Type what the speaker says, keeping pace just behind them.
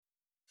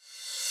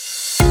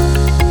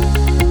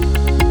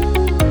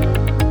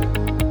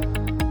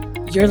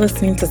You're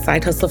listening to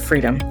Side Hustle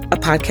Freedom, a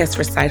podcast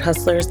for side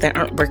hustlers that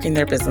aren't working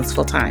their business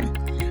full time.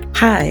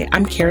 Hi,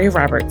 I'm Carrie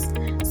Roberts,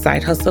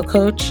 side hustle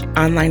coach,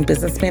 online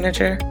business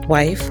manager,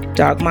 wife,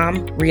 dog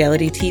mom,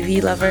 reality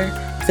TV lover,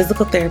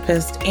 physical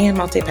therapist, and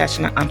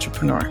multi-passionate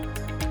entrepreneur.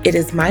 It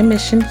is my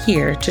mission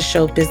here to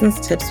show business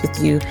tips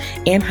with you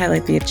and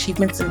highlight the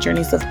achievements and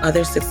journeys of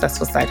other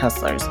successful side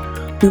hustlers.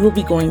 We will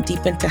be going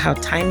deep into how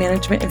time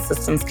management and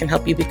systems can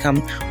help you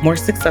become more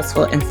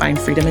successful and find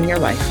freedom in your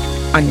life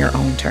on your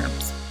own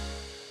terms.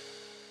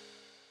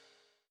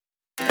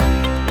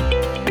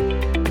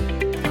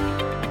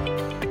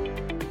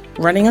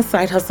 Running a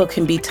side hustle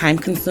can be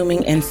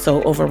time-consuming and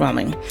so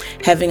overwhelming.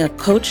 Having a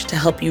coach to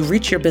help you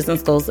reach your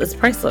business goals is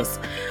priceless.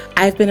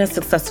 I've been a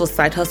successful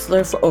side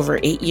hustler for over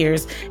 8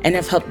 years and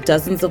have helped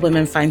dozens of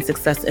women find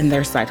success in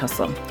their side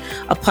hustle.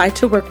 Apply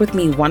to work with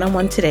me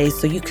one-on-one today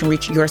so you can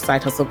reach your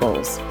side hustle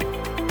goals.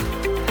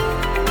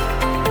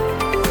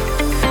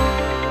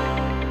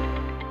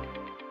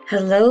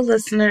 Hello,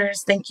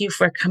 listeners. Thank you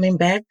for coming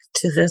back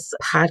to this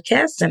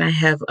podcast, and I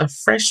have a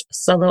fresh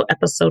solo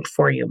episode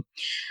for you.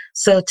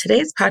 So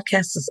today's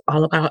podcast is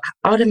all about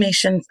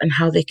automations and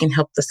how they can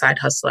help the side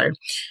hustler.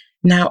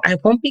 Now, I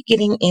won't be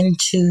getting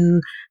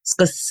into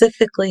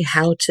specifically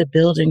how to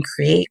build and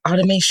create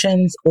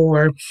automations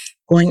or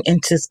going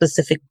into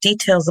specific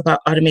details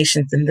about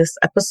automations in this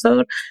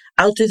episode.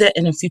 I'll do that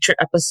in a future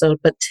episode,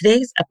 but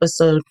today's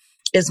episode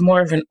is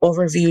more of an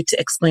overview to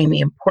explain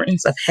the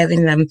importance of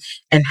having them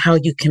and how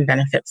you can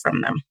benefit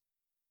from them.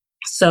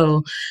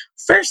 So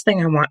first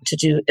thing I want to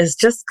do is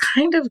just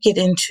kind of get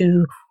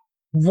into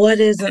what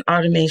is an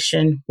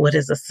automation, what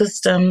is a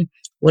system,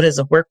 what is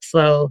a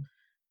workflow.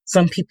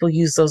 Some people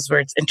use those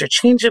words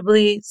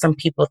interchangeably. Some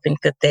people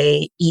think that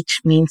they each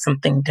mean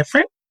something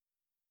different.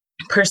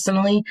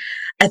 Personally,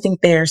 I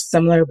think they are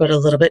similar but a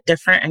little bit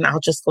different, and I'll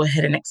just go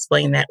ahead and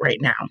explain that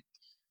right now.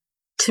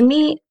 To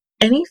me,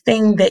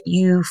 anything that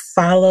you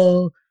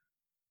follow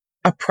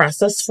a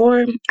process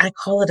for, I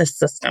call it a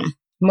system.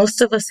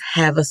 Most of us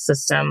have a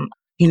system.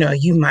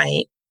 You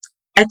might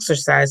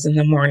exercise in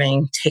the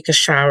morning, take a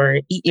shower,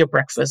 eat your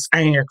breakfast,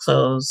 iron your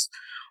clothes,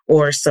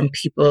 or some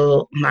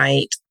people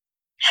might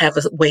have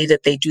a way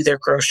that they do their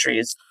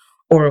groceries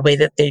or a way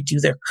that they do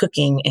their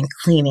cooking and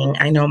cleaning.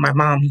 I know my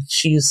mom,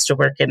 she used to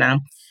work in a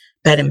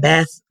bed and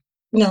bath.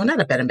 No,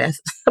 not a bed and bath,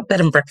 a bed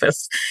and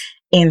breakfast.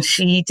 And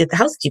she did the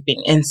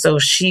housekeeping. And so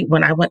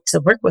when I went to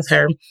work with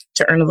her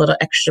to earn a little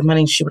extra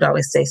money, she would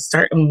always say,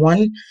 start in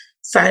one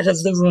side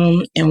of the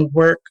room and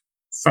work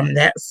from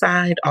that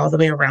side all the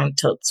way around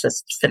until it's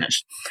just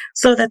finished.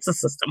 So that's a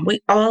system.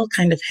 We all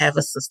kind of have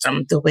a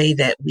system, the way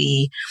that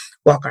we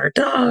walk our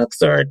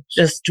dogs or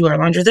just do our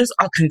laundry. There's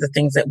all kinds of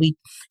things that we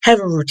have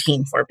a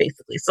routine for,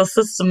 basically. So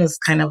system is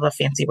kind of a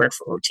fancy word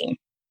for routine.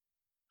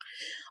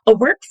 A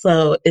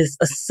workflow is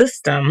a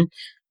system,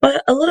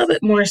 but a little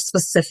bit more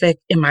specific,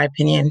 in my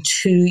opinion,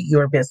 to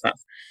your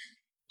business.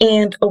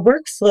 And a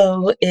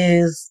workflow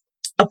is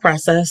a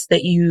process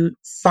that you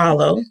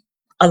follow.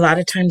 A lot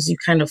of times you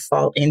kind of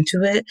fall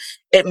into it.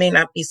 It may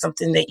not be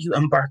something that you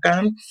embark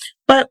on,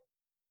 but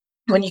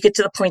when you get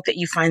to the point that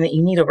you find that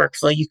you need a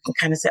workflow, you can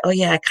kind of say, oh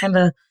yeah, I kind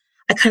of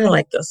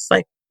like this.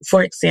 Like,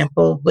 for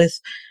example,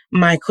 with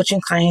my coaching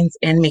clients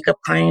and makeup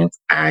clients,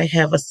 I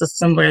have a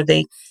system where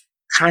they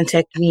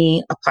contact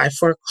me, apply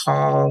for a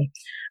call.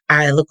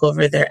 I look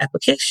over their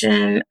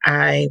application.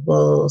 I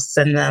will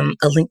send them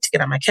a link to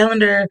get on my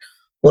calendar.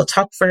 We'll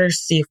talk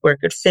first, see if we're a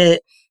good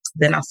fit.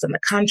 Then I'll send the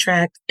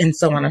contract and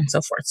so on and so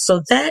forth.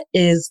 So that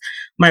is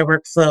my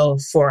workflow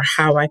for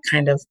how I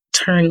kind of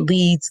turn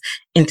leads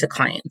into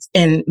clients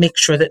and make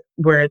sure that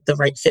we're the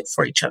right fit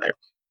for each other.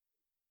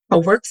 A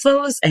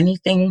workflow is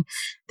anything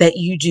that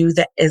you do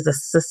that is a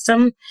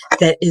system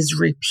that is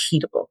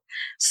repeatable.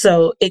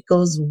 So it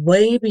goes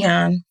way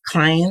beyond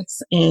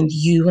clients and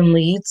you and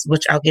leads,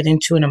 which I'll get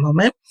into in a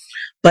moment,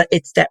 but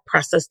it's that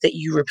process that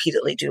you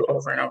repeatedly do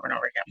over and over and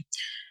over again.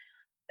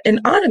 An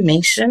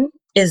automation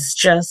is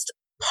just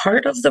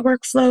part of the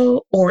workflow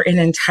or an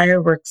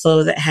entire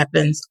workflow that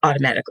happens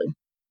automatically.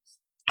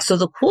 So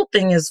the cool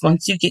thing is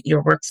once you get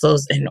your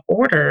workflows in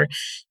order,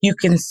 you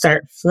can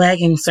start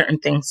flagging certain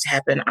things to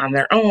happen on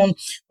their own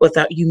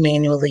without you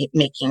manually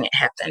making it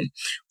happen.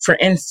 For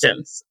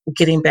instance,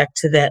 getting back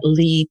to that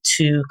lead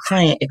to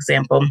client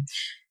example,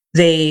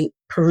 they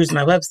peruse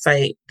my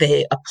website,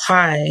 they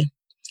apply,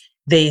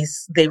 they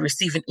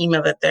receive an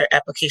email that their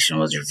application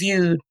was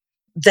reviewed.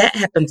 That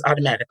happens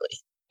automatically.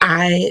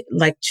 I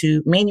like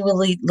to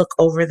manually look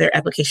over their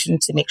application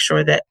to make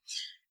sure that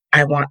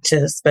I want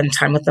to spend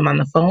time with them on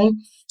the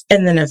phone.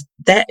 And then if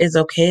that is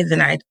okay,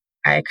 then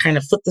I kind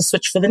of flip the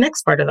switch for the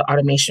next part of the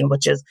automation,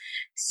 which is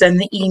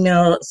send the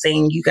email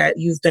saying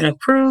you've been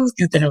approved,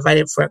 you've been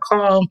invited for a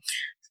call.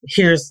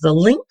 Here's the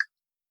link.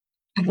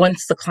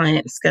 Once the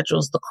client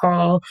schedules the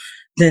call,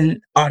 then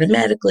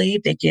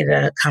automatically they get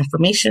a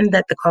confirmation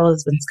that the call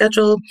has been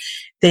scheduled.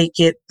 They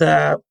get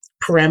the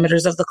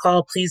parameters of the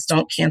call. Please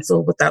don't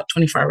cancel without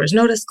 24 hours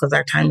notice because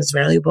our time is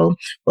valuable,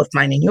 both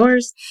mine and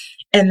yours.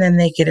 And then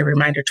they get a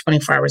reminder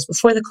 24 hours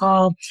before the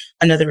call,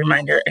 another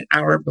reminder an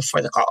hour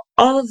before the call.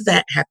 All of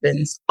that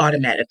happens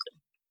automatically.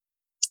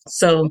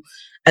 So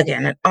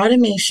again, an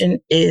automation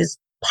is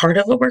part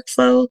of a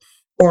workflow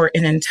or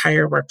an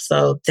entire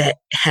workflow that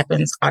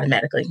happens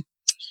automatically.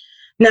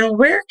 Now,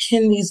 where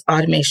can these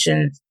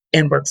automations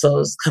and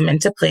workflows come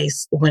into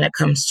place when it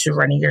comes to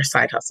running your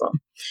side hustle?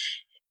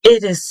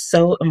 It is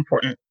so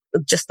important.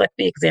 Just like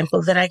the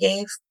example that I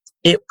gave,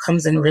 it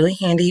comes in really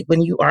handy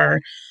when you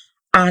are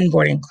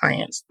onboarding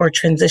clients or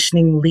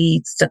transitioning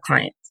leads to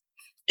clients.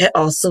 It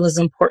also is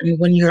important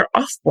when you're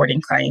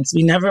offboarding clients.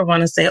 We never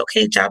want to say,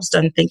 okay, job's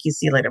done. Thank you.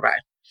 See you later. Bye.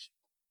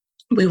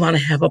 We want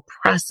to have a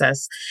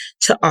process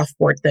to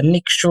offboard them,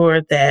 make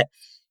sure that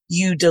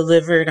you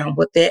delivered on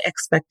what they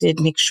expected,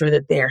 make sure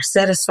that they are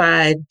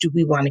satisfied. Do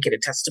we want to get a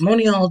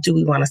testimonial? Do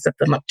we want to set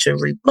them up to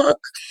rebook?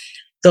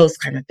 Those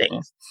kind of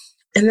things.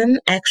 And then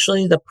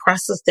actually the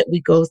process that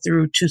we go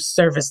through to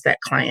service that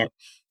client.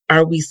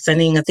 Are we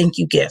sending a thank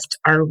you gift?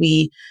 Are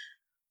we,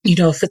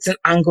 if it's an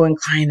ongoing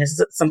client, is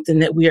it something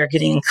that we are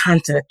getting in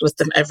contact with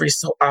them every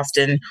so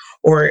often?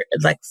 Or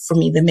like for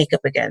me, the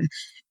makeup again.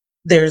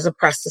 There's a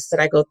process that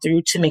I go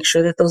through to make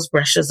sure that those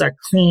brushes are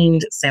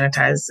cleaned,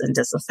 sanitized, and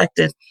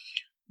disinfected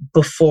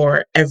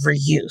before every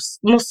use.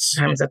 Most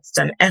times that's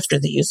done after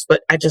the use,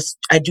 but I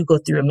do go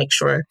through and make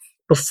sure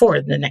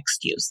before the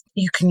next use.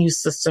 You can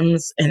use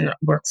systems and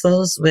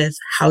workflows with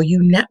how you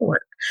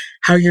network,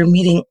 how you're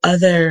meeting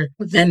other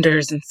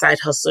vendors and side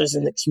hustlers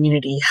in the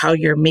community, how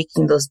you're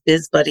making those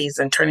biz buddies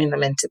and turning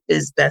them into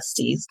biz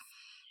besties,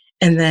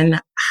 and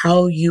then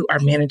how you are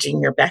managing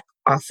your back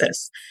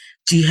office.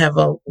 Do you have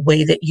a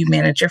way that you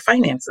manage your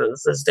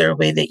finances? Is there a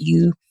way that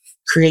you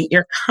create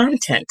your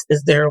content?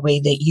 Is there a way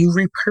that you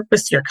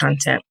repurpose your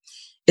content?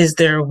 Is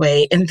there a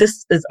way, and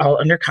this is all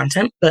under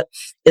content, but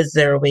is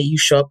there a way you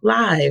show up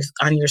live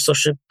on your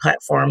social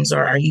platforms,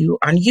 or are you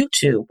on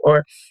YouTube,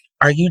 or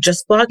are you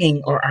just blogging,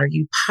 or are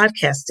you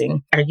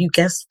podcasting? Are you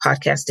guest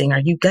podcasting?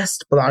 Are you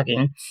guest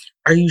blogging?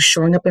 Are you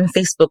showing up in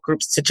Facebook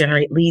groups to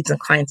generate leads and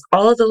clients?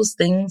 All of those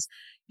things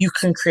you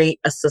can create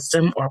a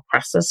system or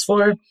process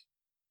for,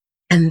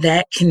 and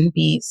that can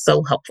be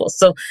so helpful.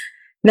 So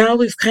now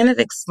we've kind of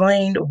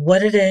explained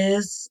what it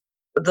is,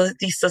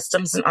 these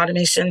systems and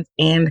automations,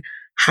 and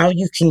how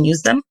you can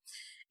use them.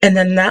 And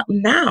then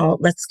now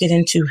let's get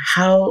into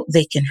how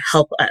they can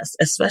help us,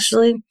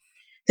 especially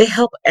they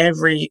help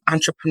every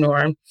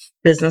entrepreneur,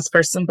 business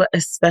person, but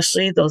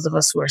especially those of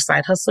us who are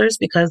side hustlers,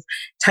 because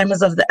time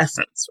is of the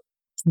essence.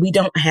 We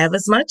don't have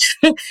as much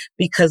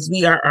because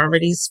we are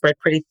already spread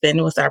pretty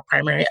thin with our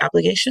primary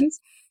obligations.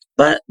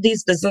 But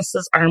these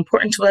businesses are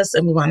important to us,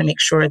 and we want to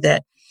make sure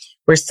that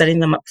we're setting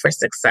them up for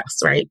success,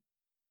 right?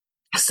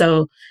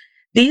 So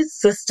these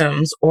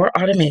systems or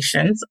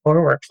automations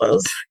or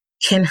workflows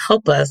can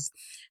help us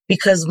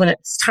because when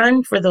it's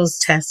time for those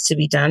tasks to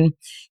be done,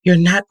 you're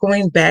not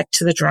going back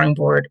to the drawing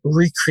board,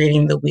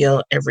 recreating the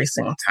wheel every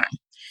single time.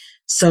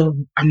 So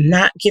I'm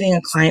not getting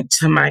a client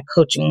to my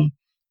coaching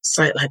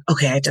site like,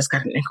 okay, I just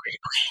got an inquiry.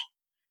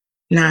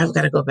 Okay, now I've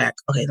got to go back.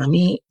 Okay, let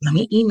me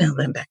email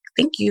them back.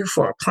 Thank you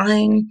for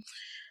applying.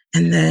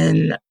 And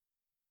then,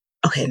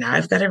 okay, now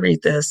I've got to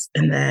read this.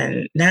 And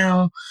then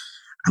now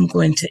I'm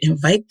going to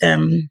invite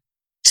them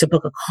to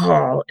book a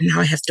call. And now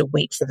I have to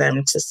wait for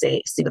them to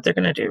see what they're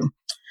going to do.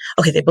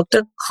 Okay, they booked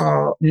a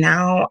call.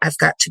 Now I've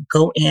got to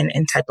go in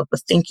and type up a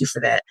thank you for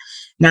that.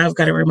 Now I've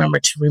got to remember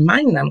to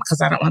remind them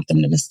because I don't want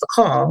them to miss the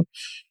call.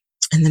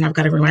 And then I've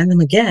got to remind them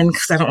again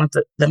because I don't want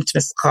them to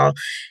miss the call.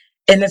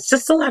 And it's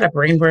just a lot of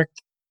brain work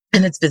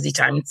and it's busy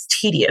time. It's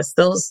tedious.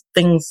 Those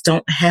things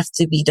don't have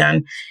to be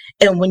done.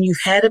 And when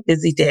you've had a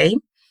busy day,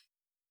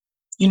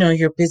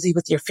 you're busy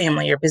with your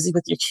family, you're busy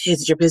with your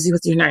kids, you're busy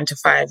with your 9 to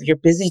 5, you're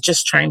busy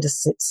just trying to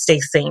stay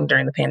sane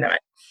during the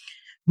pandemic.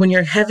 When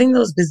you're having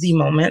those busy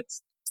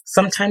moments,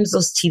 sometimes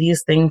those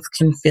tedious things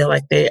can feel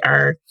like they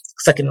are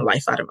sucking the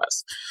life out of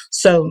us.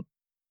 So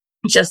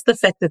just the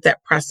fact that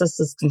that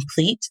process is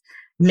complete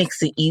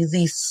makes it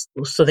easy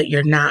so that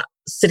you're not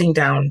sitting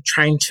down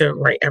trying to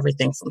write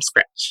everything from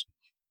scratch.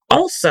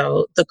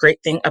 Also, the great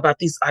thing about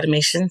these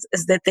automations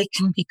is that they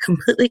can be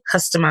completely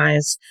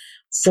customized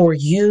for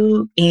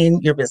you in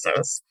your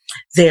business.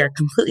 They're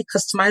completely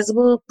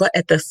customizable, but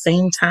at the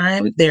same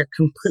time, they're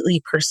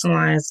completely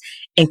personalized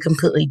and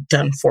completely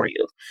done for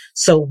you.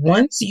 So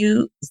once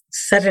you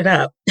set it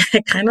up,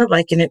 I kind of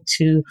liken it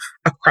to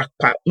a crock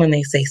pot when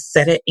they say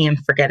set it and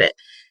forget it.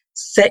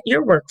 Set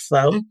your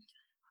workflow,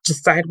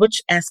 decide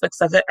which aspects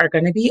of it are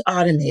going to be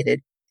automated.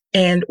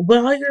 And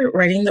while you're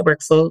writing the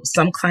workflow,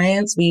 some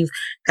clients we've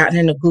gotten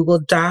in a Google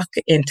Doc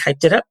and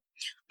typed it up.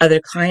 Other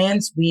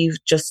clients, we've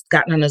just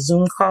gotten on a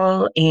Zoom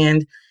call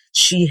and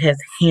she has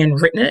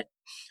handwritten it.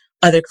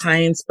 Other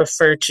clients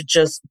prefer to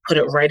just put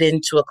it right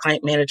into a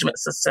client management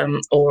system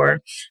or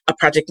a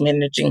project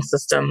managing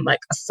system like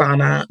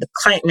Asana. The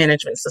client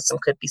management system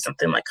could be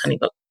something like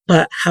Honeybook.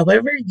 But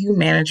however you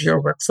manage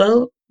your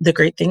workflow, the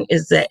great thing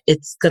is that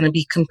it's going to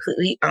be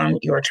completely on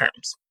your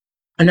terms.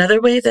 Another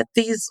way that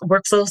these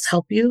workflows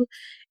help you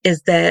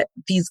is that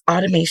these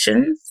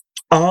automations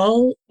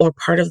all or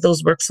part of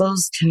those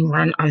workflows can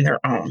run on their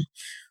own.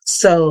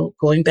 So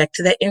going back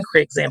to that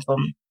inquiry example,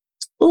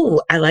 ooh,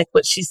 I like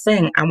what she's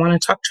saying. I want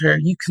to talk to her.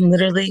 You can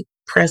literally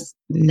press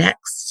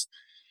next.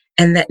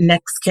 And that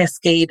next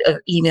cascade of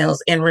emails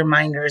and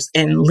reminders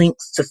and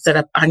links to set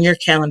up on your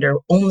calendar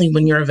only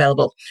when you're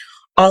available.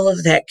 All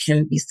of that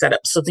can be set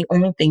up. So the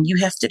only thing you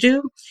have to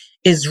do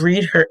is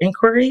read her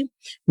inquiry,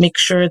 make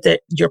sure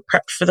that you're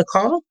prepped for the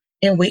call,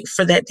 and wait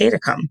for that day to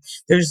come.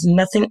 There's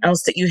nothing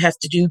else that you have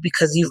to do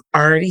because you've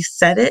already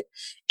set it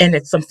and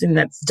it's something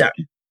that's done.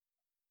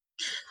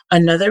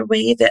 Another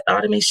way that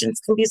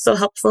automations can be so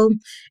helpful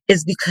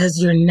is because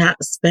you're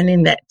not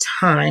spending that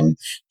time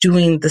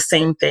doing the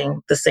same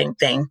thing,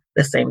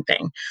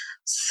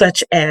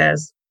 such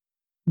as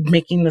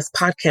making this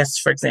podcast,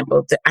 for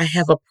example. That I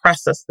have a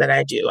process that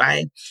I do.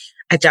 I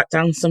jot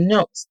down some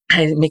notes.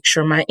 I make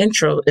sure my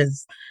intro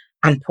is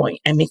on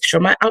point. I make sure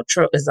my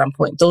outro is on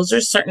point. Those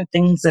are certain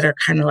things that are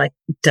kind of like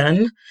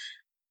done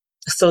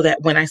so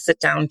that when I sit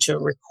down to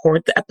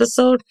record the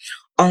episode,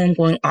 all I'm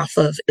going off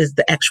of is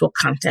the actual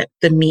content,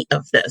 the meat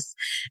of this.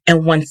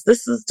 And once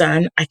this is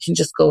done, I can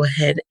just go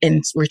ahead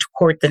and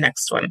record the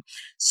next one.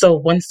 So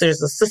once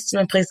there's a system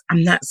in place,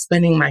 I'm not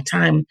spending my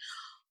time,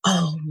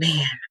 oh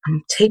man,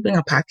 I'm taping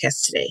a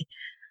podcast today.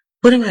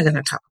 What am I going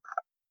to talk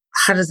about?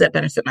 How does that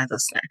benefit my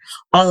listener?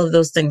 All of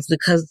those things,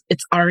 because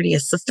it's already a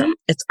system,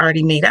 it's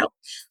already made out.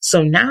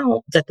 So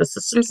now that the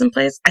system's in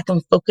place, I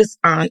can focus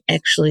on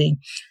actually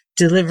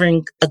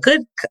delivering a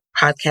good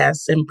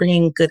podcast and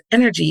bringing good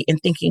energy and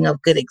thinking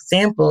of good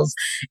examples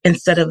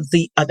instead of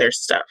the other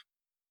stuff.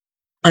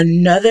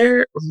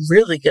 Another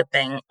really good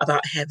thing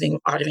about having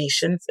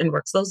automations and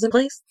workflows in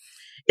place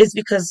is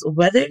because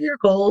whether your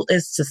goal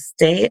is to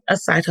stay a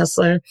side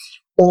hustler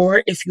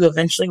or if you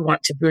eventually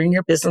want to bring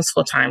your business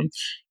full time,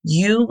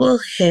 you will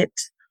hit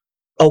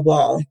a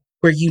wall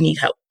where you need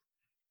help.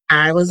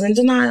 I was in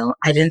denial.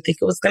 I didn't think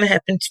it was going to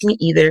happen to me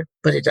either,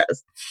 but it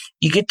does.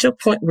 You get to a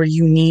point where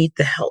you need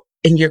the help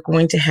and you're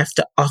going to have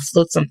to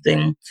offload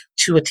something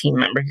to a team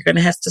member. You're going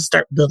to have to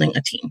start building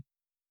a team.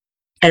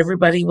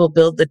 Everybody will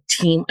build the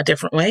team a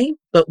different way,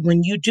 but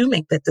when you do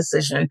make that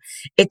decision,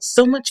 it's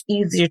so much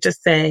easier to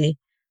say,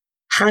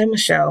 hi,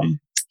 Michelle,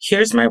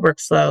 here's my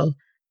workflow.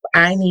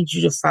 I need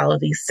you to follow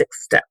these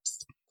 6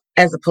 steps,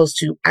 as opposed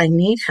to I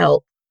need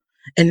help.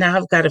 And now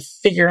I've got to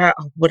figure out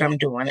what I'm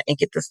doing and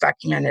get this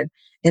documented.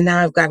 And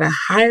now I've got to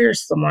hire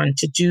someone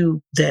to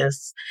do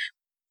this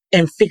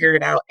and figure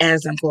it out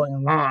as I'm going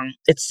along.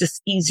 It's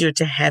just easier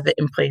to have it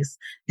in place.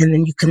 And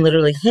then you can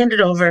literally hand it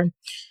over.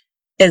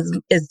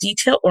 As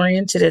detail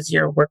oriented as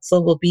your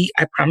workflow will be,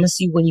 I promise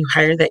you when you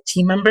hire that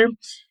team member,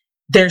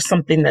 there's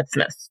something that's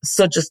missed.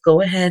 So just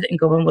go ahead and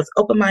go in with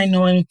open mind,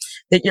 knowing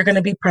that you're going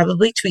to be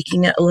probably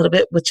tweaking it a little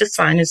bit, which is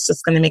fine. It's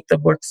just going to make the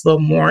workflow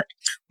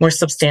more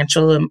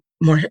substantial and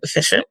more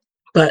efficient.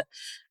 But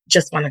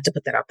just wanted to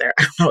put that out there.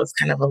 I know it's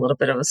kind of a little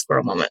bit of a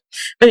squirrel moment.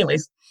 But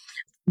anyways,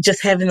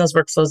 just having those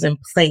workflows in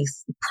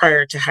place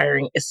prior to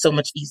hiring is so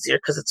much easier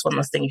because it's one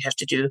less thing you have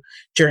to do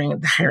during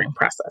the hiring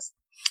process.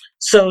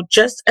 So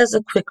just as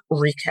a quick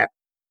recap,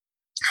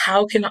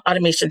 how can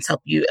automations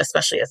help you,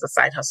 especially as a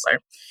side hustler?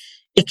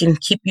 It can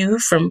keep you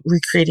from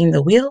recreating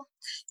the wheel.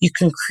 You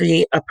can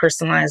create a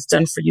personalized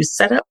done-for-you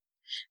setup.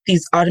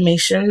 These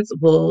automations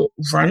will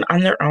run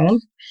on their own.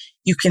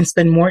 You can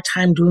spend more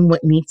time doing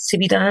what needs to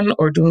be done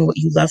or doing what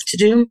you love to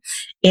do.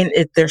 And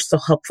they're so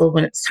helpful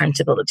when it's time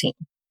to build a team.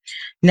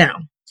 Now,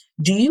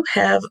 do you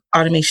have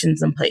automations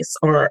in place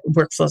or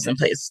workflows in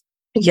place?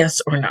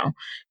 Yes or no?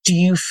 Do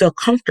you feel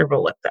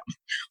comfortable with them?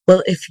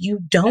 Well, if you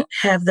don't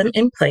have them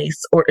in place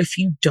or if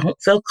you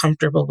don't feel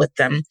comfortable with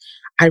them,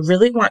 I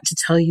really want to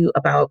tell you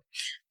about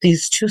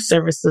these 2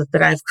 services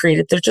that I've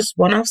created. They're just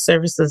one-off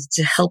services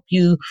to help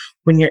you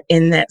when you're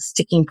in that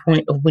sticking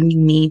point of when you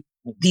need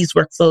these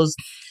workflows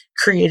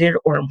created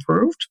or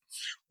improved.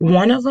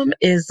 One of them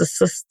is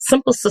the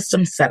simple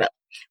system setup,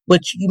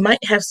 which you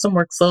might have some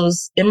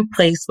workflows in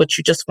place, but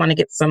you just want to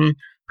get some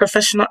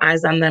professional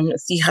eyes on them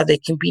and see how they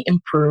can be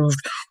improved,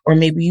 or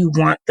maybe you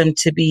want them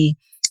to be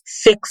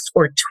fixed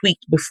or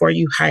tweaked before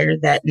you hire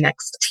that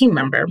next team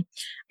member.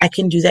 I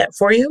can do that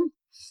for you.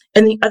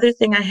 And the other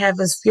thing I have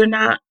is if you're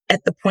not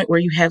at the point where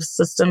you have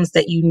systems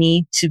that you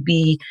need to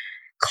be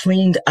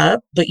cleaned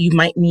up, but you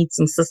might need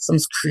some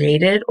systems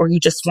created, or you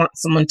just want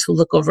someone to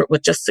look over it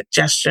with just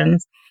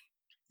suggestions,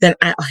 then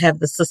I'll have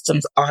the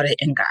systems audit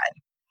and guide.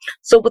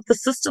 So with the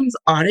systems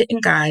audit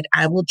and guide,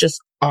 I will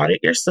just audit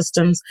your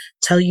systems,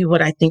 tell you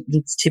what I think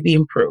needs to be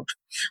improved.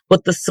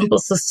 With the simple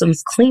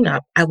systems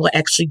cleanup, I will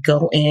actually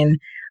go in,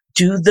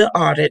 do the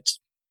audit,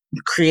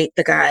 create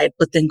the guide,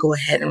 but then go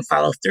ahead and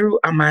follow through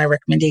on my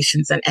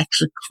recommendations and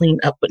actually clean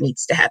up what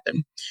needs to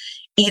happen.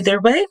 Either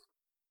way,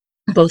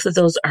 both of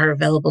those are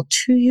available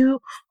to you.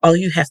 All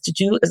you have to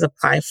do is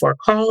apply for a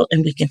call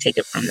and we can take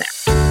it from there.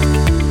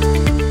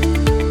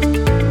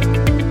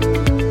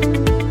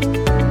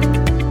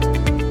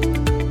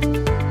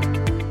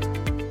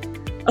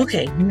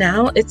 Okay,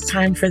 now it's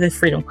time for the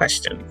freedom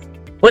questions.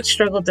 What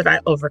struggle did I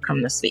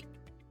overcome this week?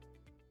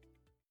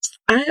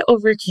 I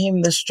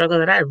overcame the struggle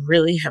that I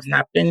really have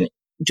not been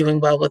doing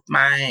well with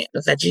my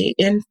veggie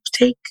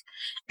intake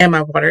and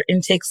my water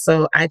intake.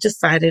 So I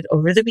decided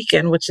over the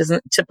weekend, which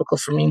isn't typical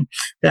for me,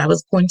 that I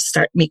was going to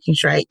start making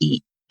sure I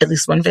eat at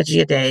least one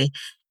veggie a day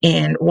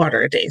and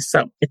water a day.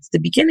 So it's the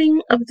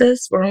beginning of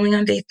this. We're only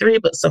on day 3,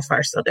 but so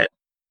far so good.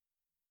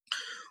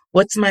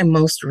 What's my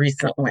most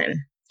recent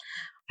win?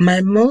 My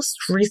most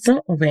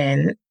recent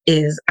win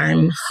is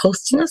I'm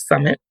hosting a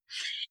summit.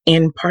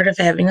 And part of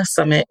having a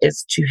summit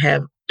is to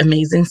have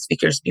amazing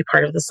speakers be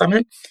part of the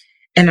summit.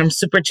 And I'm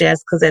super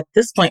jazzed because at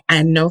this point,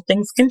 I know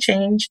things can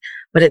change,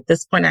 but at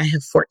this point, I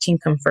have 14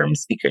 confirmed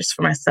speakers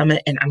for my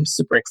summit, and I'm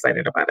super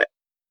excited about it.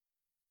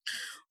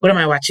 What am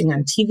I watching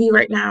on TV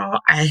right now?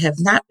 I have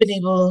not been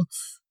able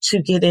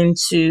to get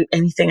into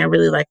anything I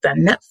really liked on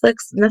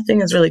Netflix.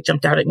 Nothing has really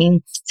jumped out at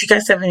me. If you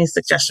guys have any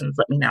suggestions,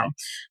 let me know.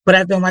 But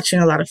I've been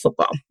watching a lot of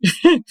football,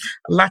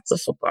 lots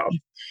of football.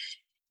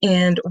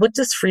 And what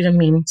does freedom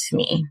mean to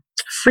me?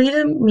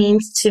 Freedom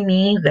means to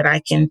me that I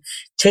can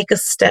take a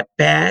step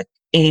back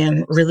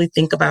and really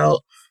think about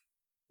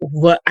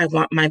what I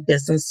want my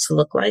business to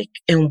look like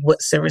and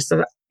what services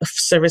I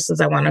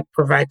want to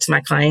provide to my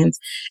clients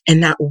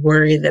and not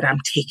worry that I'm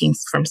taking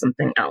from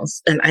something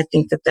else. And I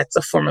think that that's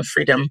a form of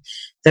freedom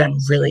that I'm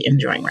really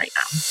enjoying right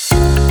now.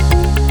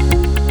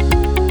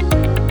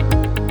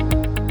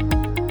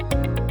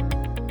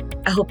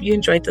 I hope you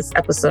enjoyed this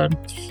episode.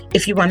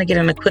 If you want to get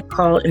on a quick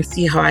call and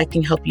see how I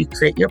can help you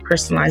create your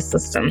personalized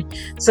system,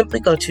 simply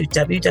go to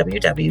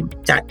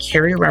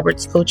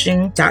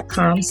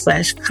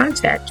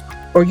www.carrierobertscoaching.com/contact,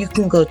 or you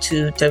can go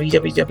to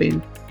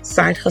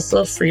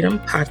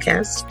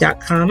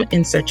www.sidehustlefreedompodcast.com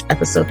and search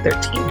episode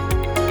 13.